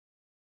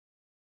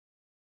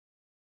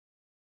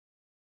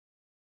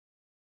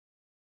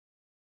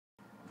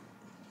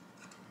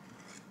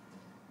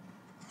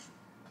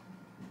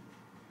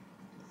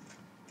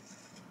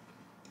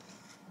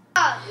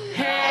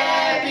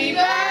Happy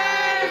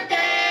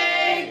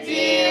birthday,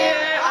 dear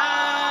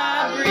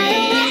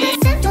Aubrie.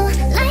 Simple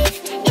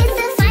life is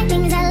the fine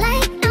things I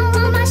like. I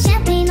want my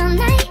champagne all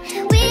night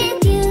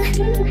with you.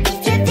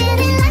 If you're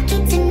feeling lucky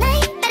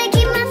tonight, better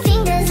keep my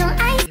fingers on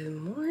ice.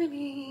 Good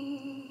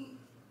morning.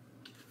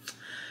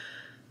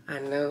 I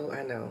know.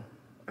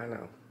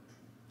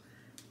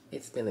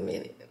 It's been a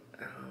minute.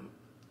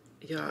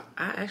 Y'all,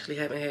 I actually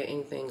haven't had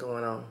anything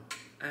going on.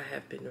 I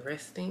have been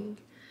resting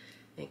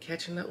and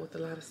catching up with a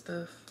lot of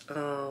stuff.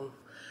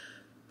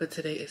 But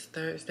today is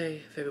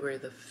Thursday, February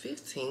the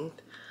 15th.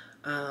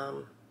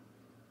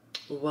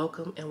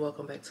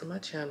 Welcome back to my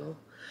channel.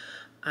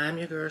 I'm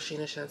your girl,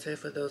 Shawn-Tay.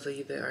 For those of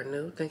you that are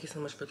new, thank you so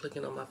much for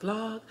clicking on my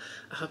vlog.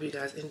 I hope you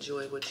guys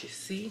enjoy what you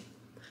see.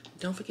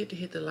 Don't forget to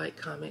hit the like,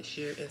 comment,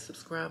 share, and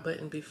subscribe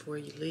button before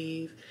you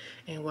leave.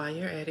 And while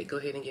you're at it, go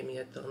ahead and give me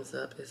a thumbs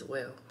up as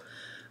well.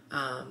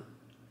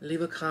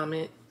 Leave a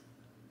comment,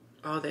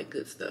 all that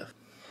good stuff.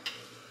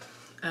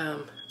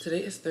 Today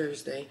is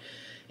Thursday.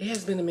 It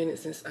has been a minute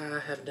since I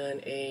have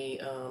done a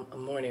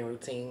morning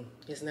routine.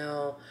 It's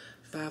now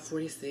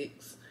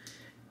 5:46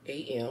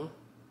 a.m.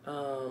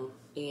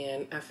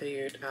 And I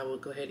figured I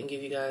would go ahead and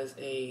give you guys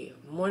a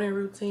morning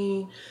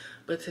routine.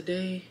 But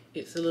today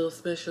it's a little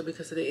special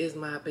because today is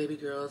my baby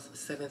girl's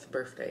 7th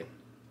birthday.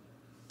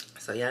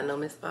 So y'all know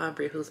Miss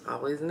Aubrie, who's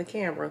always in the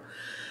camera.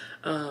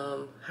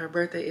 Her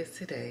birthday is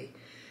today.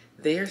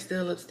 They are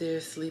still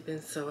upstairs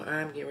sleeping, so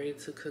I'm getting ready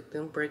to cook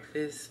them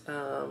breakfast.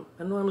 I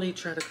normally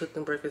try to cook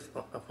them breakfast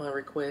upon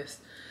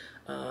request.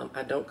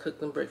 I don't cook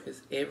them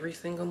breakfast every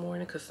single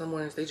morning because some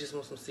mornings they just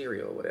want some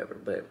cereal or whatever.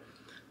 But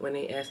when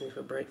they ask me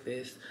for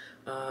breakfast,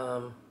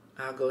 I'll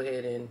go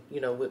ahead and,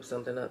 whip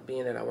something up,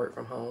 being that I work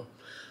from home.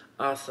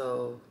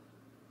 Also,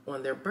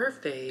 on their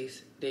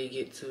birthdays, they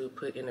get to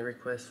put in a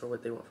request for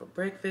what they want for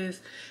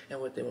breakfast and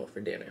what they want for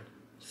dinner.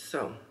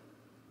 So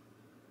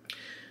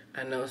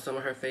I know some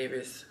of her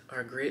favorites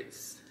are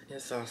grits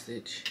and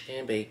sausage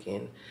and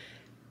bacon.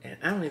 And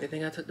I don't even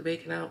think I took the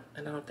bacon out.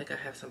 And I don't think I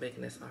have some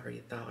bacon that's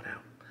already thawed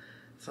out.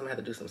 So I'm going to have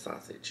to do some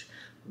sausage.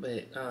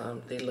 But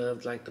they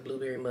loved like the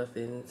blueberry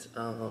muffins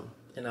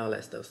and all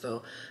that stuff.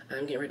 So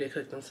I'm getting ready to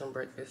cook them some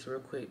breakfast real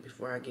quick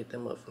before I get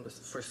them up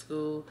for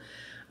school.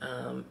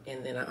 And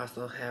then I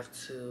also have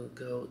to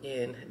go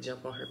in,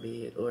 jump on her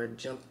bed or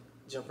jump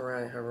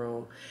around in her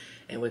room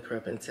and wake her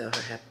up and tell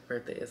her happy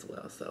birthday as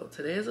well. So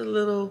today is a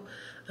little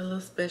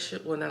special.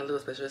 Well, not a little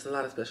special, it's a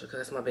lot of special because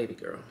that's my baby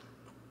girl.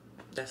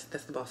 That's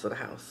the boss of the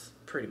house,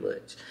 pretty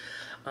much.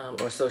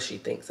 Or so she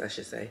thinks, I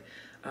should say.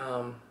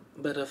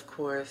 But of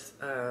course,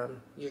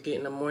 you're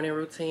getting a morning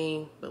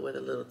routine, but with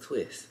a little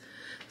twist.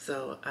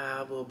 So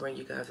I will bring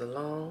you guys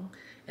along,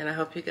 and I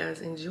hope you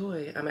guys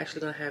enjoy. I'm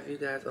actually going to have you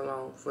guys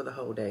along for the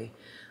whole day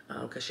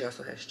because she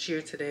also has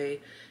cheer today,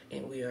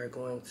 and we are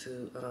going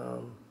to,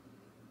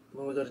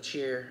 when we go to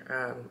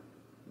cheer,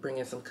 bring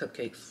in some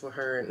cupcakes for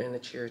her and the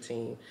cheer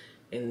team,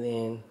 and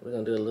then we're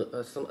going to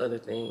do some other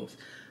things.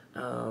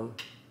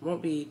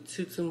 Won't be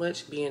too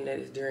much, being that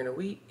it's during the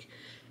week,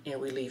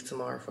 and we leave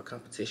tomorrow for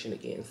competition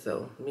again.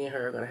 So me and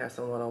her are going to have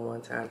some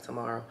one-on-one time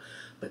tomorrow,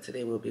 but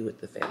today we'll be with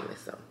the family.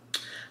 So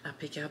I'll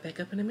pick y'all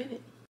back up in a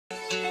minute.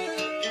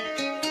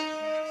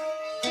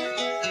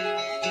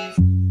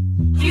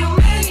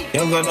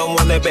 Young girl don't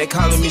want that back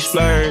calling me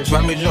splurge.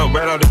 Why me jump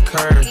right off the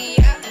curb?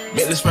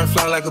 Make this man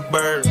fly like a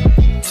bird.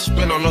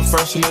 Spin on the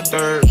first and the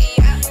third.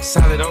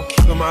 Solid, I'm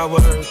keeping my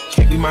word.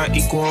 Can't be my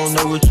equal, I don't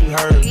know what you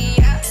heard.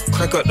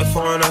 Crack up the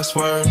phone, I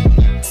swear.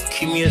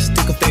 Keep me a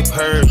stick if they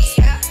purge.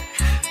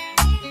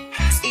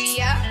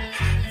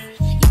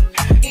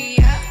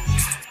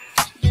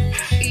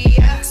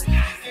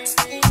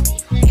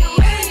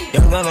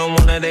 I don't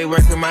want that, they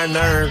working my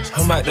nerves.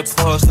 I'm about to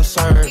pause to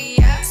serve.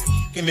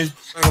 In this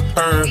like a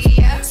perm.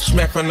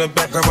 Smack from the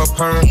back of a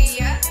perm.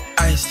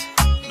 Ice,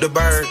 the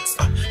bird.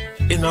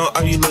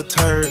 All you little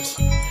turds.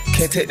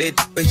 Can't take that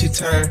but you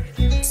turn.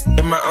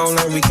 In my own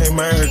lane, we can't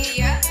merge.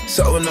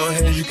 So with no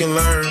hands, you can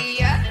learn.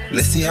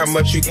 Let's see how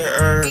much you can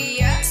earn.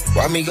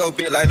 Why me go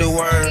big like the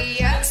worm?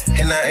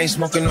 And I ain't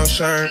smoking no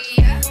shirt.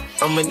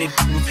 I'm in it,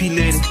 repeat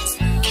it.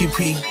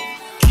 QP.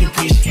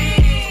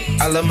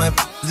 I love my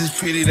this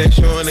pretty, they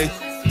showing it.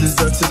 This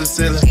up to the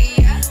ceiling.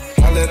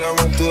 I let her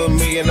run through a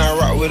million. I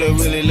rock with her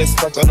really, let's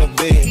fuck on the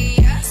bed.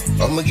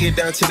 I'ma get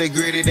down to the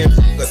gritty, then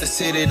got the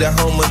city, the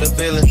home of the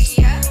villains.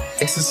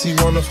 Ecstasy,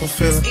 wonderful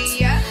feeling.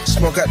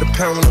 Smoke out the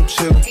pound when I'm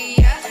chillin'.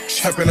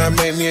 Trappin', I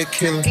made me a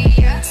killer.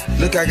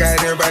 Look, I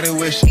got everybody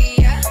wishing.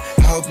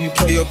 I hope you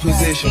play your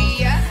position.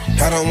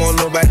 I don't want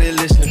nobody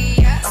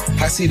listening.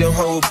 I see them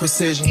whole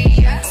precision.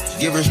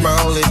 Givers my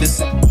only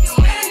decision.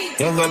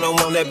 Young girl don't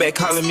want that back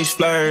calling me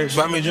splurge.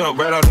 Why me jump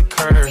right off the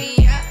curb?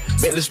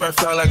 Make this man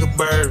fly like a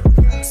bird.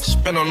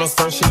 Spin on the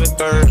first and the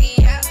third.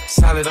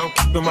 Solid, I'm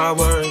keeping my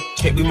word.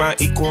 Can't be my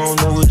equal, I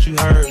don't know what you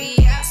heard.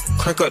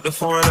 Crack up the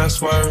phone, I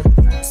swear.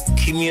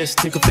 Keep me a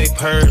stick if they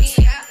purge.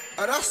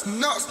 Oh, that's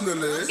nuts,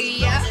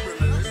 Lily.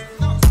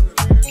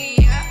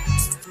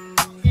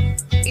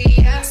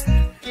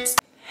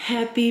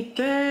 Happy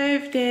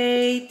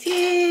birthday to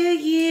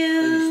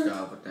you.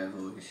 Stop with that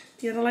voice.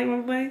 You don't like my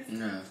voice?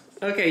 No.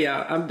 Okay,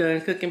 y'all, I'm done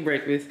cooking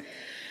breakfast.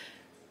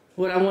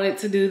 What I wanted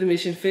to do, the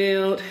mission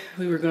failed.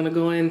 We were gonna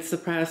go and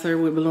surprise her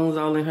with balloons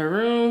all in her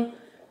room.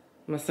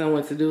 My son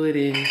went to do it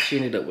and she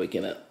ended up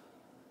waking up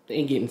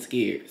and getting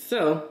scared.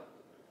 So,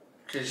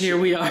 here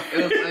we are.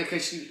 It was like,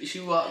 cause she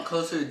walked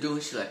closer to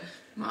doing, she's like,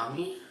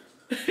 Mommy?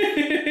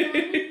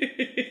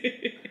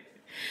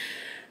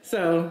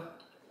 So,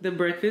 the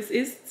breakfast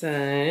is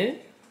done.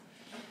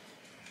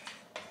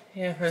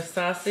 Have her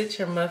sausage,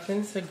 her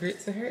muffins, her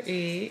grits, and her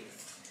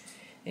eggs.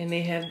 And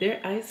they have their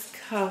iced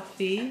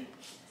coffee.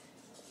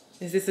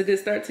 Is this a good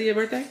start to your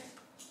birthday?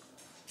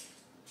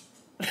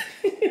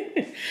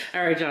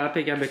 All right, y'all. I'll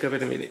pick y'all back up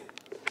in a minute.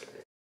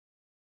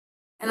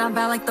 And I'm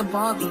bad like the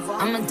Barbie.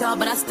 I'm a doll,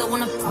 but I still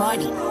wanna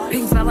party.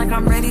 Pink felt like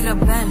I'm ready to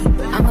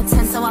bend. I'm a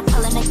 10, so I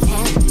pull in a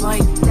 10.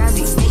 Like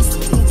Jazzy, Stacy,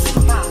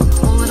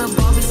 all of the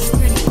Barbies is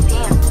pretty.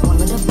 Damn, all of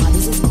the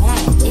Barbies is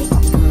bad.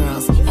 It's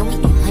girls, and we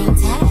ain't playing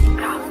tag.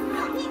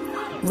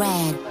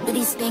 Rad, but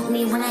he spank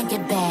me when I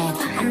get bad.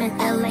 I'm in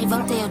LA,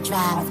 Rodeo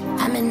Drive.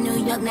 I'm in New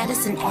York,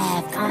 Madison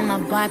Ave. I'm a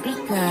Barbie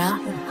girl.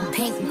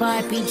 Pink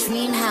Barbie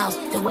dream house.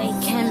 The way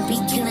Ken be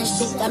killing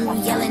shit got me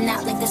yelling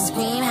out like the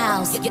scream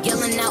house.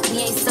 Yelling out, we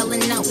ain't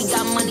selling out. We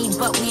got money,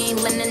 but we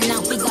ain't lending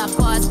out. We got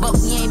bars, but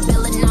we ain't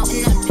billing out.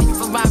 In that pink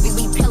Ferrari,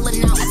 we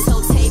pillin' out. I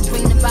told Tay,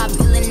 bring the Bob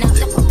Dylan out.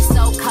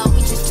 So cold,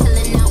 we just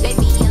chillin' out.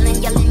 Baby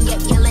yelling, yelling,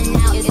 yet yelling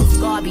out. It's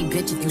Barbie,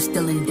 bitch, if you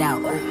still in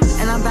doubt.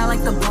 And I'm bad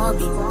like the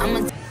Barbie.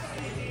 I'm a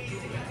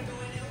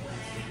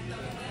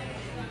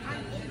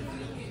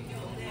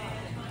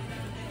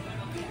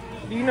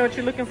Do you know what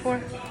you're looking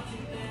for?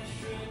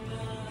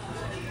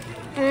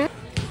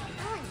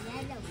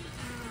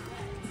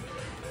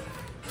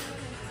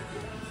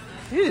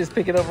 You just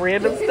picking up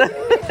random stuff.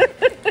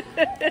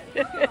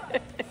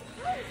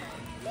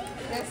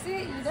 That's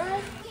it? You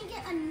done? You can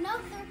get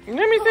another.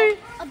 Let me see.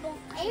 About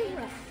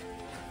Aubrie.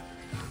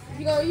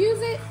 You gonna use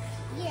it?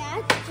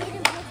 Yeah,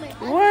 Jada broke my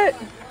other What?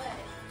 one.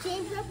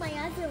 Jada broke my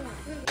other one.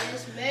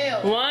 It's mail.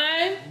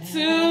 1,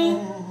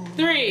 2,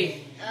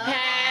 3.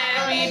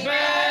 Happy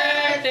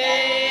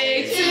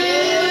birthday to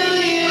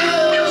you.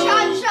 Cha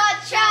cha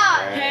cha.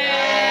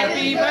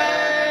 Happy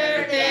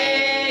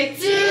birthday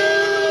to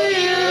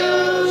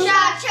you.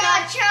 Cha cha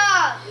cha.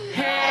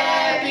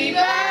 Happy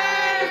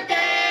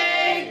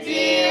birthday,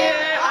 dear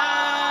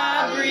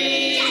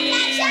Aubrie.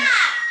 Cha cha.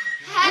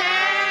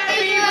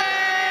 Happy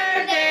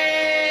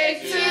birthday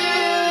to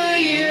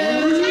you.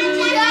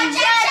 Cha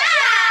cha cha.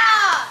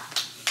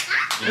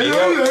 You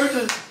heard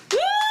this?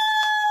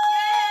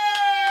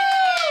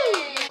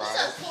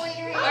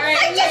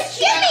 Alright, just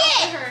give me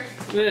it.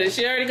 Look,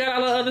 she already got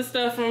all the other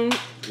stuff from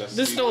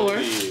the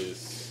store.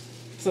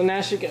 So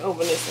now she can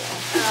open this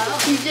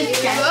one. You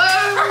just got it.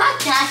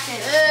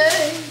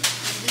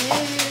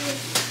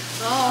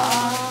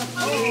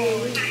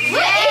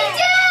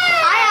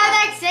 I have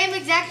that same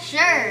exact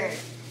shirt.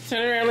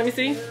 Turn around, let me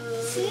see.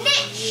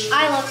 Stitch.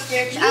 I love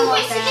Stitch. I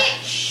love that.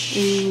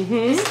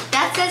 Mm-hmm.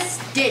 That says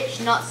Stitch,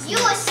 not Stitch. You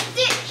a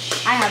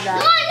Stitch. I have that.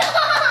 No,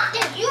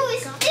 you a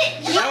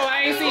Stitch. Oh,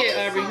 I ain't see it,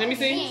 Aubrie. Let me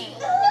see.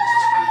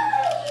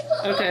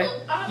 Okay.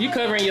 You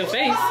covering your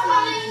face. Wait,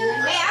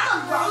 I'm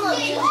a grown-up.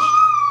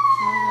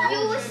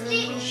 You a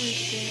Stitch.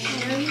 She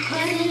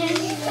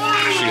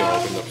gonna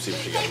open up and see if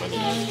she got money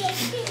in it.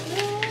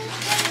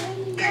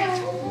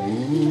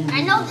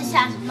 I know this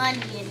has money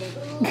in it.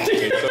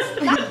 Think so?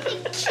 Something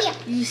cheap.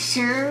 You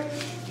sure?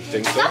 You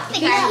think so? Something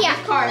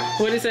cheap. Card.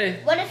 What'd it say?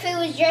 What if it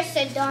was just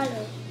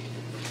 $1?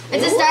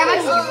 It's a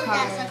Starbucks gift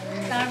card.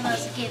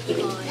 Starbucks gift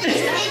card.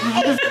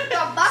 It's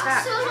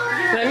Starbucks.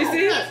 Let me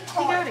see. You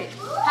got it.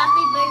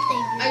 Happy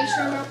birthday. Are you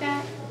sure about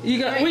that? You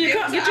got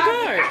get your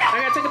card. I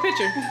gotta take a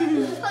picture.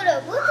 Hold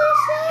up, what does it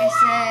say? It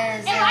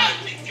says,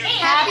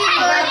 Happy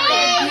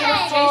birthday,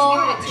 beautiful.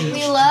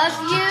 We love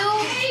you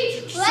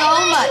so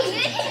much.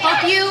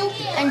 Hope you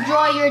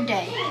enjoy your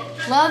day.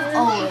 Love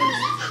always.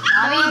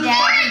 Mommy,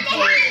 Daddy,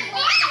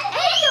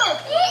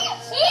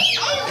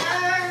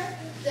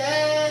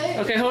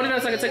 Okay, hold it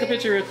up so I can take a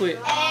picture real quick.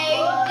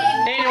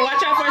 Aiden,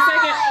 watch out for a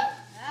second.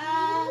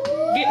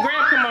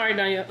 Grab Kamari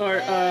down your,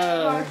 or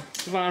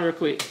Vaughn real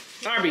quick.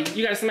 Aubrie,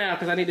 you gotta smile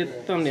because I need the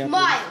thumbnail.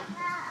 Smile.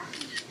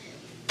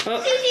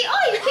 Oh. Susie,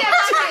 all you care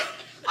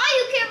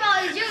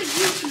about is your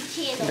YouTube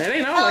channel. That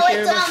ain't all I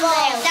care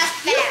about. That's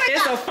fair.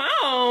 It's a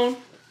phone.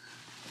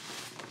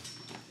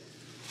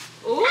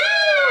 Ooh.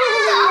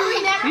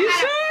 You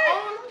sure?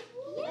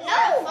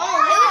 No,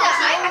 phone. It was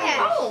an iPad.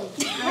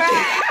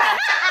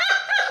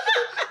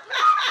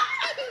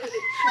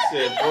 She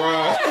said,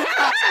 bruh.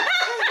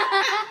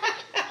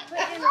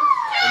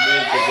 It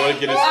means to go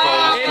get his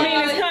phone. It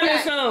means it's coming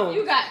soon.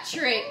 You got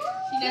tricked.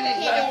 She doesn't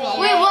get a phone.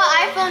 Wait, what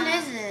iPhone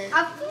is it?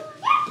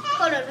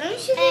 Hold on, let me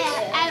see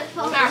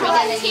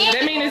this.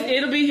 That means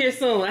it'll be here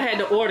soon. I had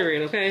to order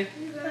it, okay?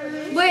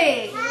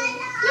 Wait.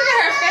 Look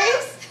at her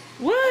face.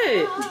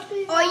 What?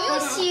 Are you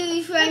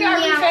serious right Look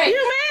at her now? face.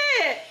 You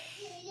mad?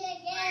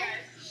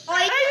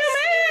 Are you Are you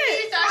mad?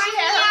 She thought she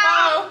had her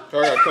phone. I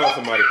gotta call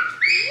somebody.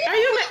 Are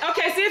you mad? Okay.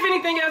 Okay, see if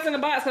anything else in the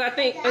box, because I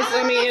think, in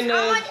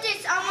the,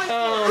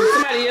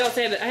 somebody else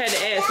I had to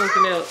add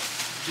something else.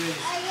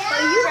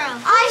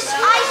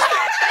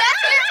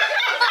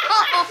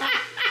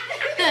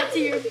 That's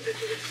you.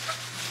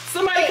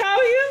 Somebody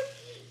call you?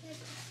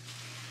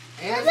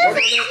 Answer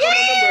it.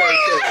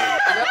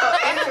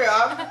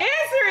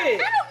 Answer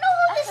it. I don't know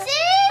who this is.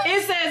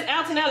 It says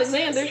Alton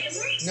Alexander.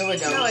 No, it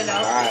don't.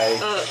 Alright.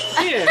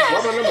 Here.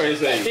 What my number is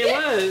saying? It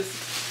was.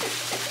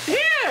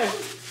 Here.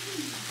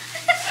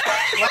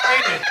 What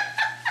ain't it?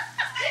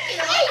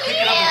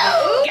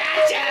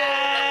 Gotcha.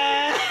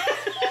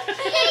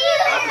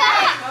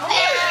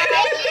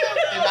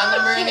 Is my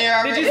number in there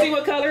already? Did you see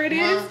what color it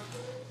is?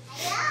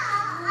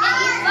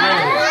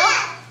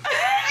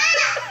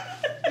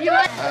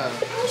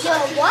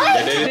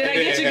 What? Did I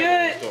get you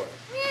good?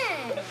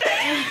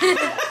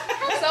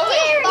 So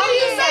what do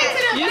you say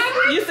to the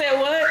You said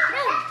what?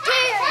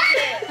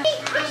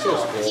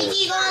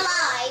 Gigi going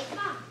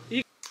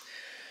live.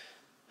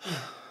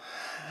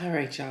 All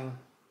right, y'all.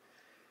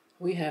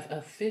 We have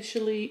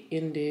officially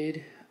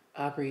ended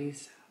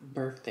Aubrie's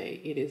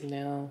birthday. It is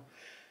now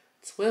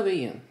 12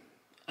 a.m.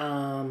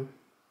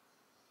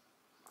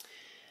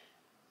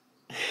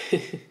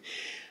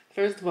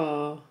 First of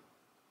all,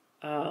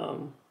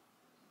 what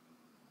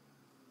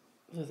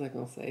was I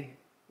gonna say?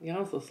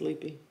 Y'all so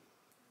sleepy.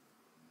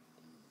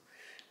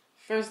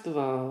 First of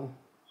all,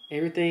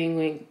 everything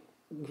went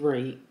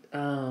great.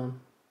 I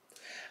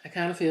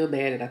kind of feel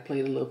bad that I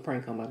played a little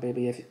prank on my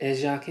baby.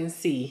 As y'all can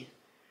see,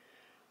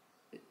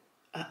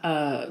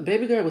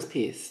 baby girl was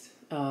pissed.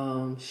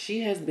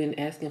 She has been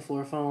asking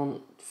for a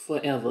phone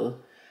forever.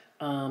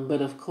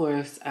 But of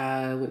course,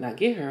 I would not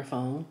get her a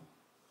phone.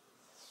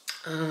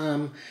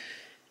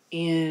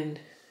 And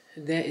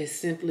that is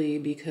simply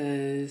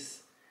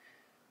because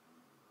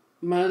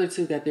my other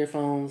two got their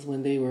phones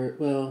when they were,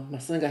 well, my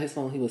son got his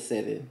phone, he was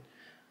 7.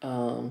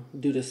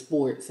 Due to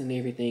sports and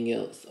everything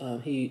else.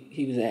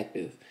 He was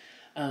active.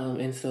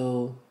 And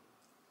so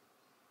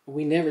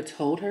we never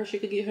told her she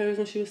could get hers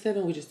when she was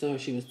 7. We just told her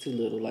she was too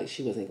little, like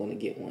she wasn't going to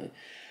get one.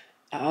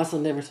 I also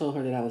never told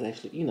her that I was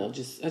actually, I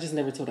just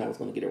never told her I was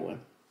going to get her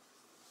one.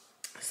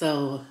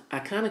 So I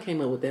kind of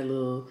came up with that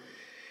little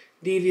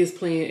devious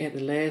plan at the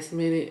last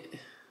minute.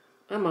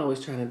 I'm always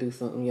trying to do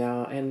something,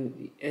 y'all.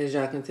 And as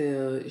y'all can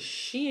tell,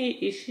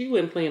 she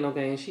wasn't playing no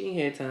games. She ain't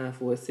had time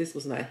for it. Sis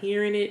was not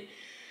hearing it.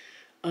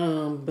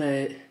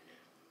 But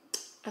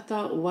I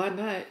thought, why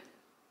not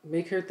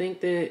make her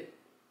think that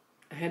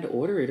I had to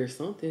order it or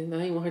something? I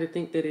didn't want her to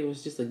think that it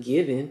was just a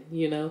given,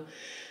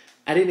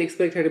 I didn't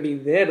expect her to be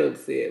that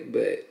upset,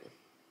 but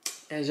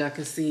as y'all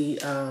can see,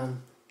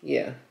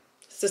 yeah,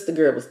 sister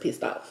girl was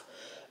pissed off.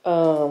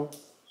 So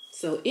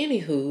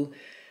anywho,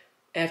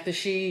 after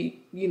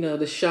she,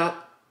 the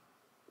shock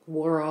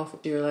wore off,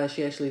 she realized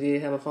she actually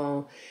did have a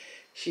phone.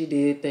 She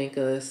did thank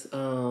us.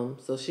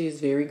 So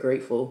she's very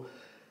grateful.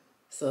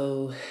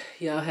 So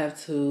y'all have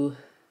to,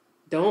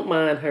 don't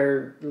mind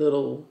her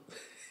little,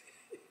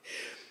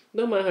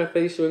 don't mind her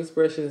facial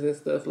expressions and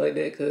stuff like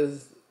that,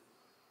 because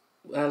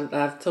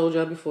I've told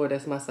y'all before,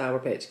 that's my Sour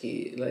Patch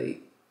Kid.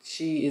 Like,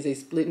 she is a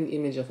splitting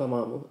image of her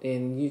mama,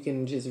 and you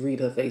can just read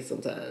her face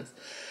sometimes.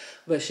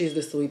 But she's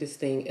the sweetest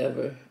thing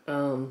ever.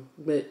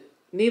 But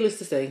needless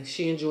to say,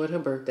 she enjoyed her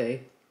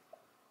birthday.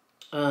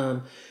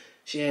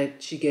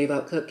 She gave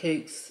out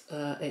cupcakes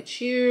at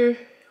Cheer.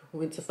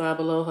 Went to Five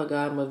Below. Her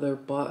godmother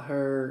bought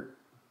her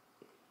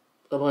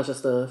a bunch of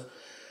stuff.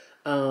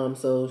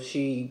 So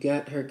she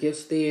got her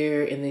gifts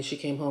there, and then she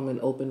came home and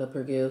opened up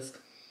her gifts.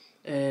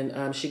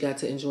 And she got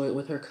to enjoy it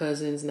with her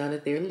cousins now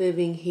that they're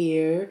living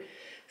here.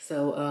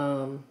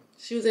 So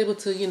she was able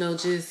to,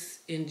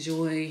 just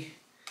enjoy.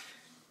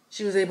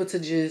 She was able to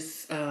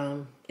just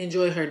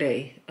enjoy her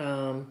day.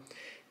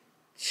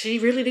 She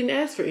really didn't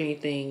ask for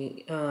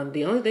anything.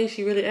 The only thing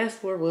she really asked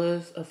for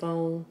was a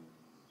phone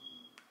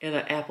and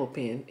an Apple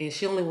Pen. And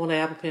she only wanted an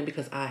Apple Pen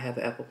because I have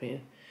an Apple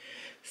Pen.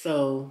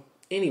 So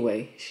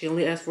anyway, she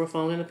only asked for a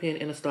phone and a pen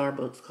and a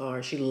Starbucks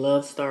card. She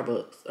loves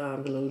Starbucks,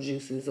 the little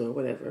juices or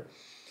whatever.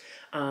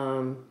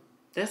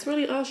 That's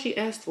really all she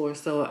asked for.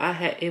 So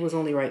it was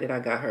only right that I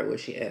got her what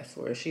she asked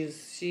for.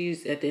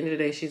 She's at the end of the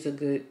day, she's a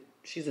good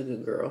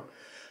girl.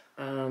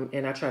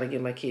 And I try to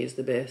give my kids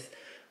the best.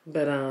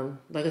 But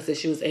like I said,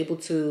 she was able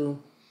to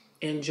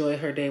enjoy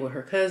her day with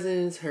her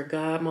cousins, her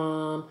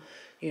godmom,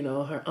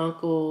 her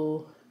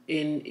uncle,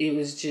 and it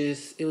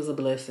was a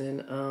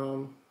blessing.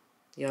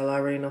 Y'all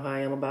already know how I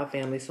am about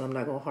family, so I'm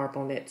not gonna harp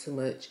on that too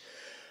much.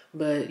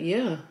 But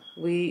yeah,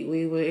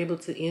 we were able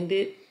to end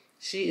it.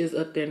 She is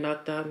up there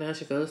knocked out now.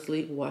 She fell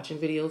asleep watching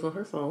videos on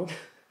her phone.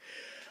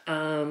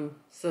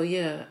 So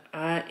yeah,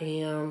 I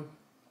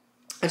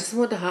just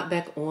wanted to hop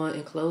back on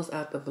and close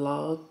out the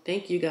vlog.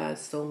 Thank you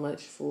guys so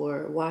much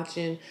for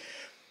watching.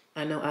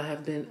 I know I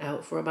have been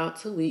out for about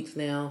 2 weeks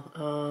now,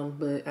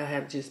 but I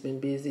have just been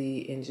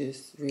busy and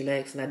just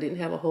relaxing. I didn't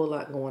have a whole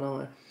lot going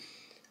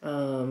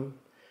on.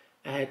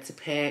 I had to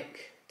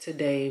pack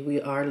today.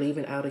 We are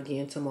leaving out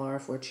again tomorrow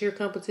for a cheer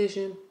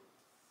competition.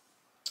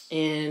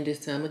 And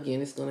this time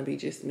again, it's going to be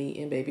just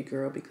me and baby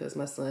girl because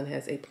my son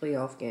has a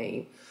playoff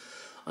game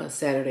on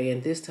Saturday.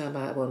 And this time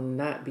I will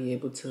not be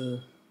able to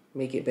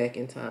make it back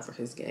in time for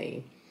his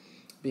game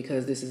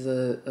because this is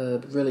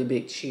a really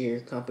big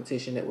cheer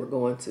competition that we're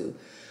going to.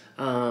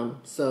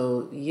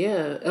 So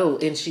yeah. Oh,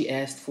 and she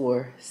asked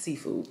for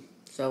seafood.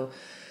 So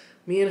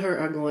me and her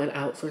are going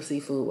out for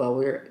seafood while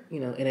we're,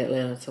 in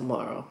Atlanta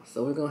tomorrow.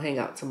 So we're going to hang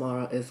out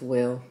tomorrow as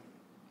well.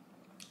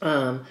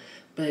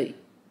 But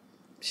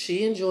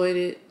she enjoyed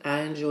it. I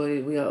enjoyed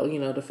it. We all,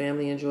 the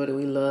family enjoyed it.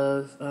 We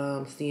love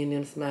seeing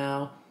them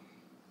smile,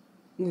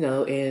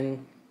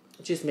 and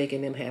just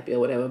making them happy or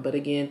whatever. But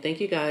again, thank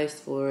you guys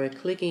for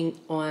clicking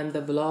on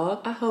the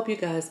vlog. I hope you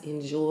guys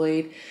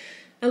enjoyed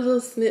a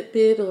little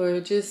snippet or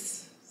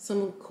just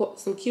some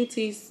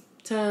cuties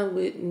time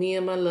with me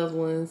and my loved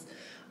ones,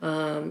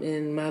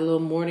 and my little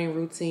morning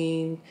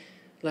routine.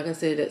 Like I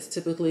said, that's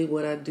typically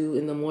what I do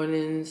in the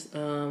mornings.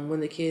 When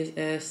the kids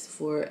ask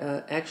for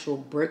actual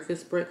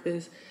breakfast,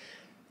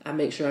 I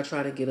make sure I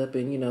try to get up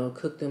and,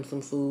 cook them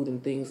some food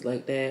and things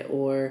like that.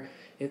 Or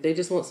if they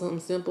just want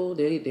something simple,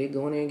 they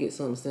go in there and get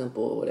something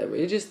simple or whatever.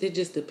 It just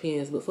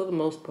depends. But for the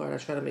most part, I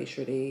try to make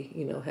sure they,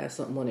 have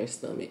something on their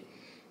stomach.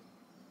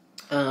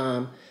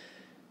 And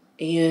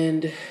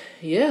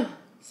yeah,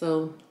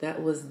 so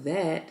that was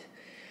that.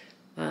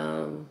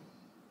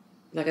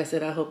 Like I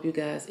said, I hope you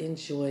guys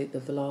enjoyed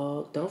the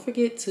vlog. Don't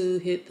forget to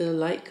hit the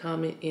like,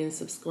 comment, and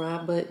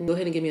subscribe button. Go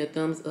ahead and give me a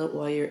thumbs up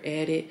while you're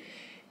at it.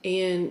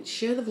 And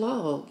share the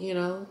vlog,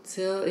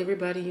 Tell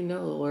everybody you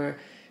know. Or,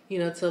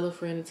 tell a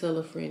friend and tell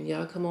a friend.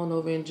 Y'all come on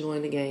over and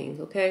join the gang,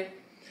 okay?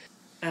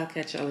 I'll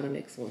catch y'all in the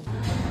next one.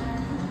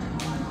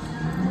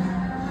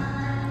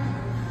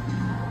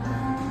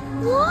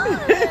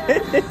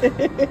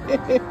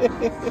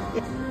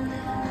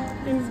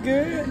 It's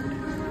good.